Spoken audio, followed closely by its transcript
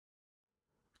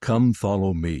Come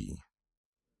Follow Me.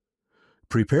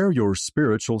 Prepare Your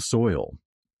Spiritual Soil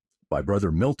by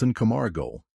Brother Milton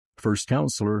Camargo, First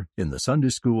Counselor in the Sunday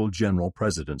School General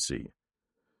Presidency.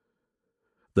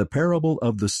 The parable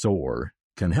of the sower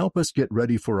can help us get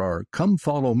ready for our Come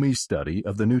Follow Me study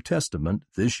of the New Testament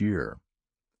this year.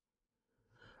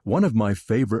 One of my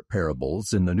favorite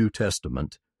parables in the New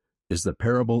Testament is the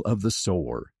parable of the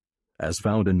sower, as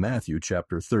found in Matthew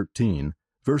chapter 13,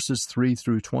 verses 3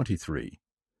 through 23.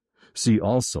 See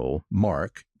also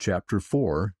Mark chapter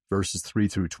 4, verses 3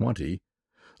 through 20,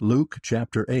 Luke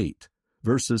chapter 8,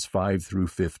 verses 5 through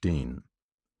 15.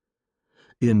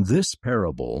 In this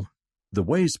parable, the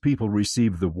ways people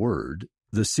receive the word,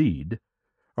 the seed,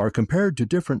 are compared to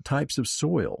different types of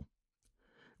soil.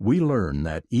 We learn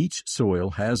that each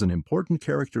soil has an important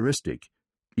characteristic,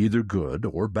 either good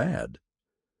or bad.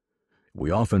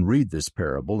 We often read this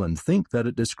parable and think that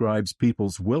it describes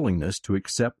people's willingness to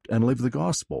accept and live the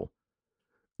gospel.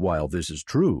 While this is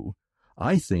true,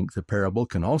 I think the parable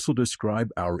can also describe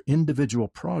our individual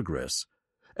progress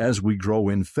as we grow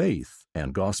in faith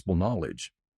and gospel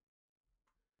knowledge.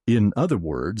 In other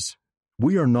words,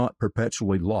 we are not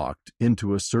perpetually locked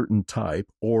into a certain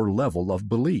type or level of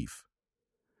belief.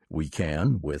 We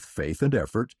can, with faith and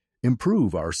effort,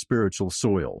 improve our spiritual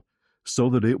soil so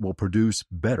that it will produce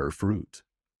better fruit.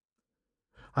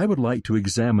 I would like to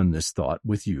examine this thought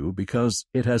with you because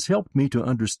it has helped me to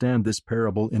understand this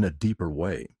parable in a deeper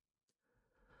way.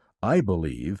 I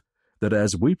believe that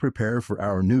as we prepare for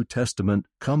our New Testament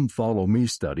Come Follow Me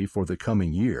study for the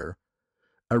coming year,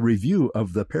 a review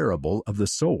of the parable of the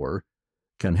sower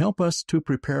can help us to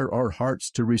prepare our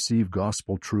hearts to receive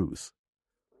gospel truth.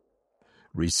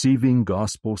 Receiving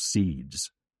gospel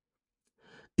seeds.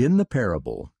 In the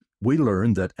parable, we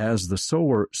learn that as the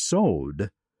sower sowed,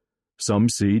 some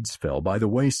seeds fell by the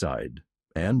wayside,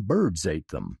 and birds ate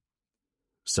them.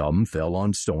 Some fell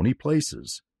on stony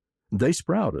places. They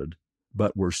sprouted,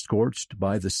 but were scorched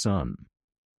by the sun.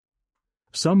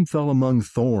 Some fell among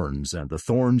thorns, and the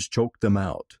thorns choked them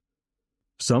out.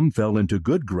 Some fell into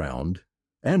good ground,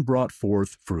 and brought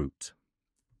forth fruit.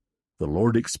 The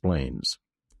Lord explains,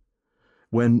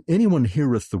 When anyone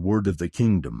heareth the word of the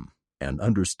kingdom, and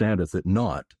understandeth it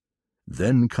not,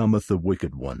 then cometh the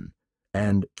wicked one,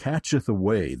 and catcheth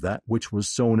away that which was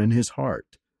sown in his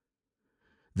heart.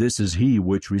 This is he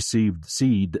which received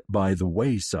seed by the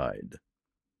wayside.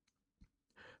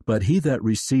 But he that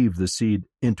received the seed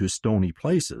into stony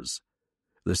places,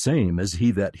 the same is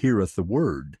he that heareth the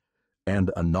word, and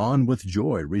anon with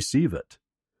joy receive it.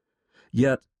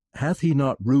 Yet hath he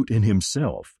not root in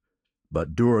himself,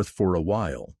 but dureth for a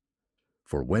while.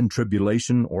 For when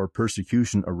tribulation or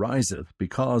persecution ariseth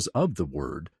because of the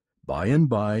word, by and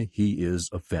by he is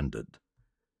offended.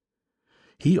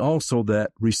 He also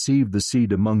that received the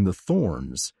seed among the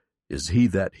thorns is he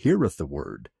that heareth the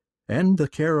word, and the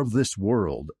care of this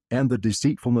world and the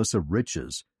deceitfulness of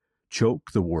riches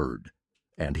choke the word,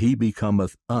 and he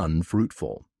becometh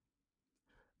unfruitful.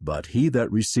 But he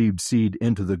that received seed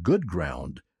into the good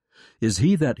ground is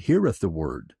he that heareth the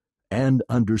word, and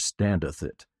understandeth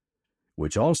it,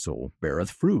 which also beareth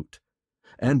fruit,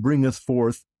 and bringeth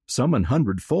forth some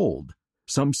 100-fold,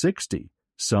 some 60,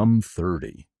 some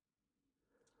 30.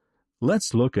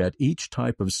 Let's look at each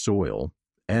type of soil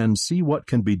and see what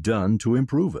can be done to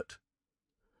improve it.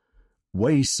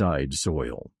 Wayside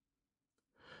soil.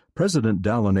 President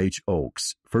Dallin H.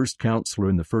 Oaks, first counselor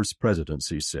in the First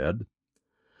Presidency, said,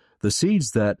 "The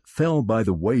seeds that fell by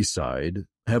the wayside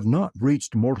have not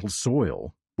reached mortal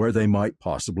soil where they might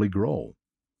possibly grow.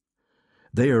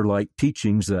 They are like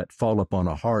teachings that fall upon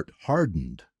a heart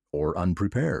hardened or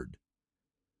unprepared.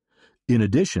 In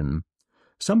addition,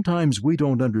 sometimes we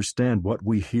don't understand what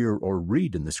we hear or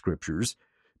read in the Scriptures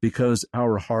because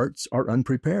our hearts are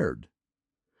unprepared.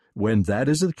 When that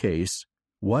is the case,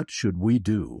 what should we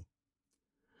do?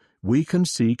 We can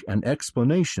seek an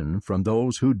explanation from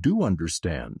those who do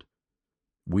understand.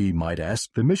 We might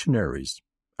ask the missionaries,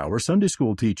 our Sunday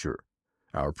school teacher,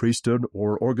 our priesthood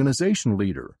or organization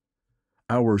leader,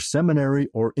 our seminary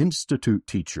or institute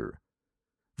teacher,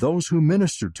 those who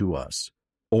minister to us,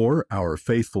 or our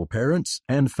faithful parents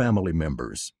and family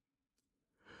members.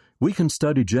 We can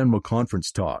study General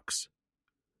Conference talks.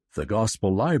 The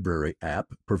Gospel Library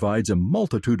app provides a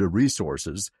multitude of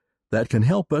resources that can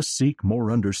help us seek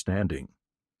more understanding.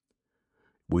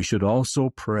 We should also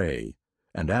pray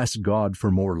and ask God for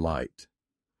more light.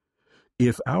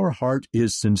 If our heart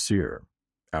is sincere,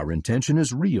 our intention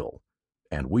is real,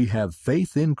 and we have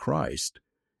faith in Christ,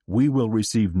 we will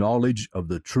receive knowledge of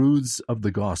the truths of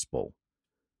the gospel.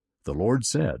 The Lord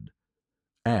said,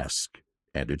 "Ask,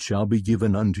 and it shall be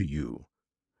given unto you.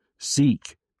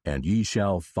 Seek, and ye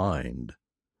shall find.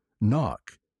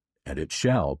 Knock, and it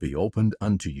shall be opened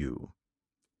unto you.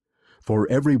 For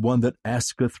every one that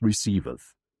asketh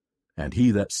receiveth, and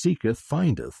he that seeketh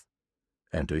findeth,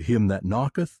 and to him that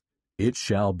knocketh it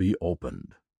shall be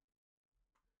opened.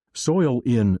 Soil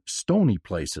in stony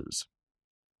places.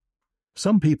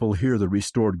 Some people hear the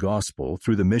restored gospel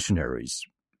through the missionaries,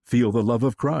 feel the love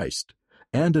of Christ,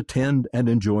 and attend and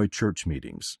enjoy church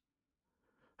meetings.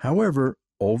 However,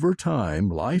 over time,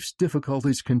 life's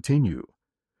difficulties continue.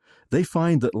 They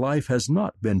find that life has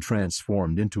not been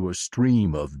transformed into a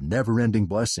stream of never-ending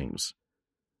blessings.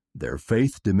 Their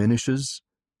faith diminishes,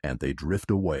 and they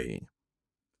drift away.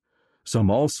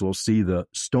 Some also see the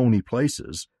stony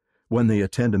places when they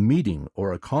attend a meeting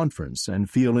or a conference and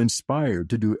feel inspired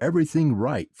to do everything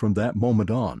right from that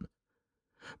moment on.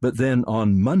 But then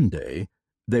on Monday,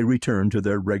 they return to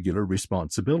their regular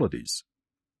responsibilities.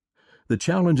 The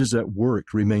challenges at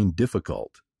work remain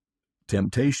difficult.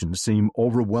 Temptations seem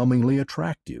overwhelmingly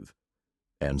attractive,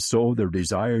 and so their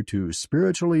desire to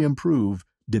spiritually improve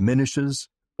diminishes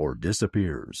or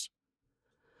disappears.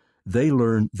 They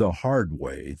learn the hard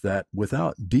way that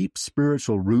without deep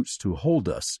spiritual roots to hold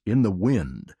us in the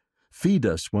wind, feed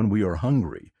us when we are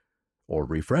hungry, or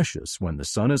refresh us when the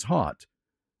sun is hot,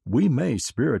 we may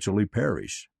spiritually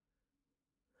perish.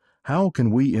 How can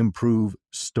we improve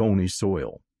stony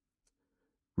soil?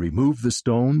 Remove the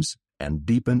stones and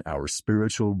deepen our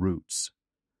spiritual roots.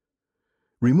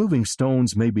 Removing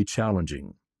stones may be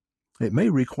challenging. It may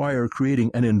require creating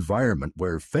an environment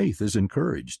where faith is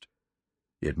encouraged.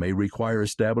 It may require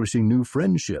establishing new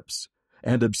friendships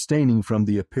and abstaining from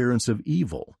the appearance of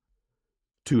evil.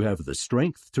 To have the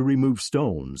strength to remove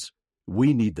stones,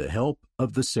 we need the help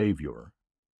of the Savior.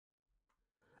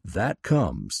 That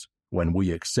comes when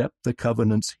we accept the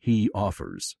covenants He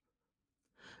offers.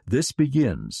 This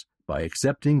begins by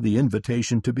accepting the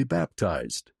invitation to be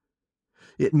baptized.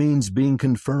 It means being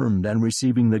confirmed and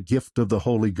receiving the gift of the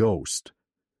Holy Ghost.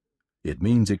 It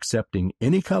means accepting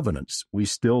any covenants we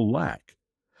still lack,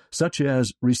 such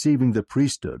as receiving the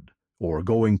priesthood or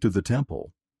going to the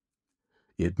temple.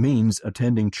 It means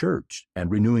attending church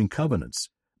and renewing covenants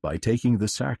by taking the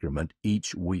sacrament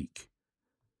each week.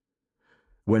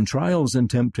 When trials and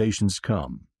temptations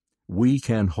come, we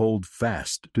can hold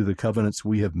fast to the covenants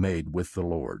we have made with the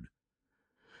Lord.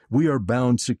 We are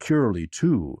bound securely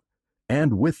to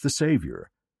and with the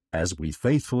Savior as we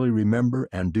faithfully remember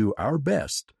and do our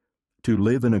best to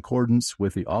live in accordance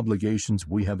with the obligations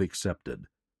we have accepted,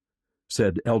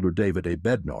 said Elder David A.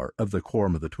 Bednar of the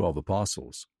Quorum of the 12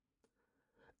 Apostles.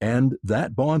 And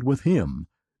that bond with Him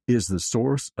is the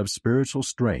source of spiritual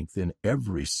strength in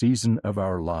every season of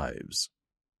our lives.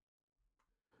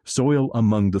 Soil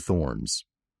among the thorns.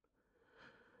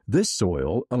 This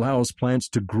soil allows plants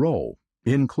to grow,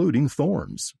 including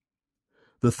thorns.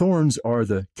 The thorns are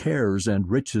the cares and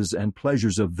riches and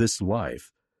pleasures of this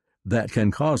life that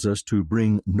can cause us to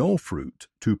bring no fruit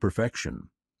to perfection.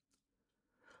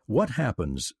 What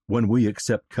happens when we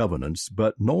accept covenants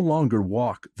but no longer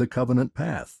walk the covenant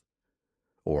path?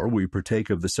 Or we partake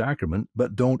of the sacrament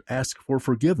but don't ask for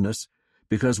forgiveness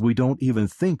because we don't even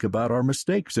think about our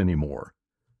mistakes anymore?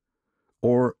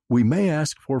 Or we may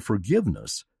ask for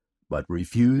forgiveness but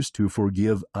refuse to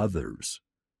forgive others.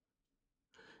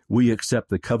 We accept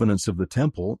the covenants of the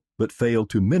temple but fail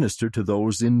to minister to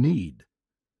those in need.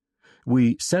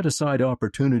 We set aside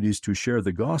opportunities to share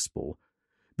the gospel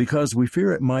because we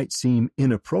fear it might seem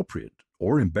inappropriate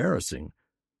or embarrassing,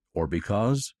 or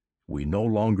because we no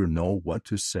longer know what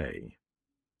to say.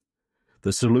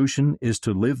 The solution is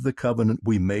to live the covenant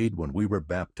we made when we were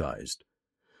baptized,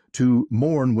 to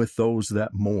mourn with those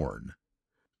that mourn,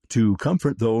 to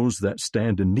comfort those that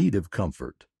stand in need of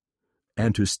comfort,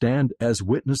 and to stand as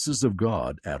witnesses of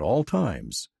God at all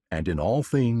times and in all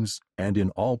things and in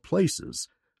all places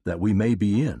that we may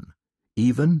be in,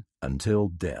 even until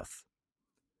death.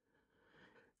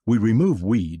 We remove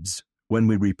weeds when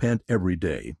we repent every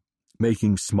day,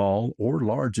 making small or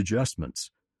large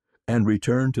adjustments, and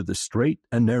return to the straight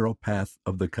and narrow path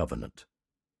of the covenant.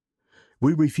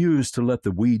 We refuse to let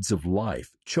the weeds of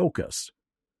life choke us.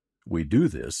 We do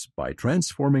this by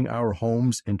transforming our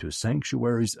homes into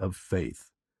sanctuaries of faith.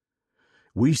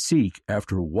 We seek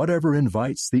after whatever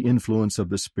invites the influence of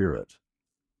the Spirit.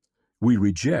 We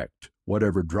reject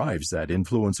whatever drives that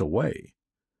influence away.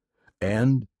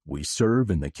 And we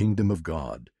serve in the kingdom of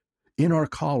God, in our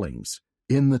callings,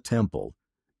 in the temple,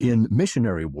 in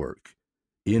missionary work,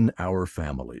 in our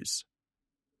families.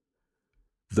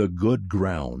 The good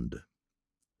ground.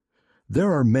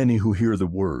 There are many who hear the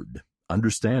word,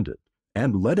 understand it,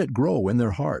 and let it grow in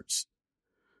their hearts.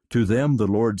 To them the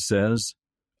Lord says,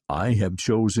 I have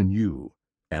chosen you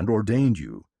and ordained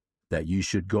you, that ye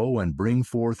should go and bring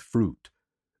forth fruit,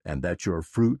 and that your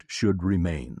fruit should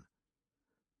remain.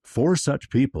 For such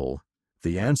people,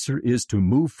 the answer is to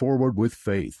move forward with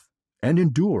faith and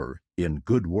endure in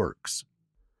good works.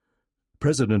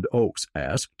 President Oaks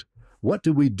asked, "What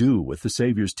do we do with the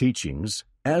Savior's teachings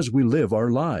as we live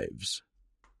our lives?"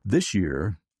 This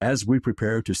year, as we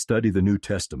prepare to study the New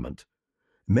Testament,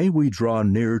 may we draw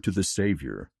near to the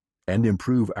Savior and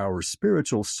improve our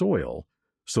spiritual soil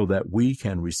so that we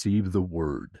can receive the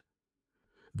Word.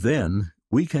 Then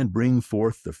we can bring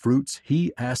forth the fruits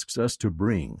He asks us to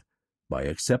bring by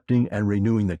accepting and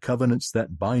renewing the covenants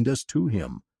that bind us to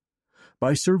Him,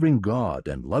 by serving God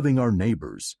and loving our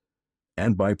neighbors,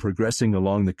 and by progressing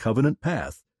along the covenant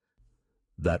path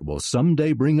that will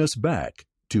someday bring us back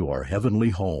to our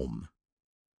heavenly home.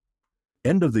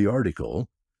 End of the article,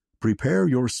 Prepare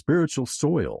Your Spiritual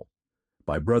Soil,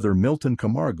 by Brother Milton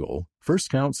Camargo, First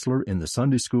Counselor in the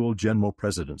Sunday School General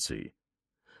Presidency.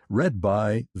 Read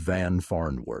by Van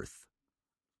Farnworth.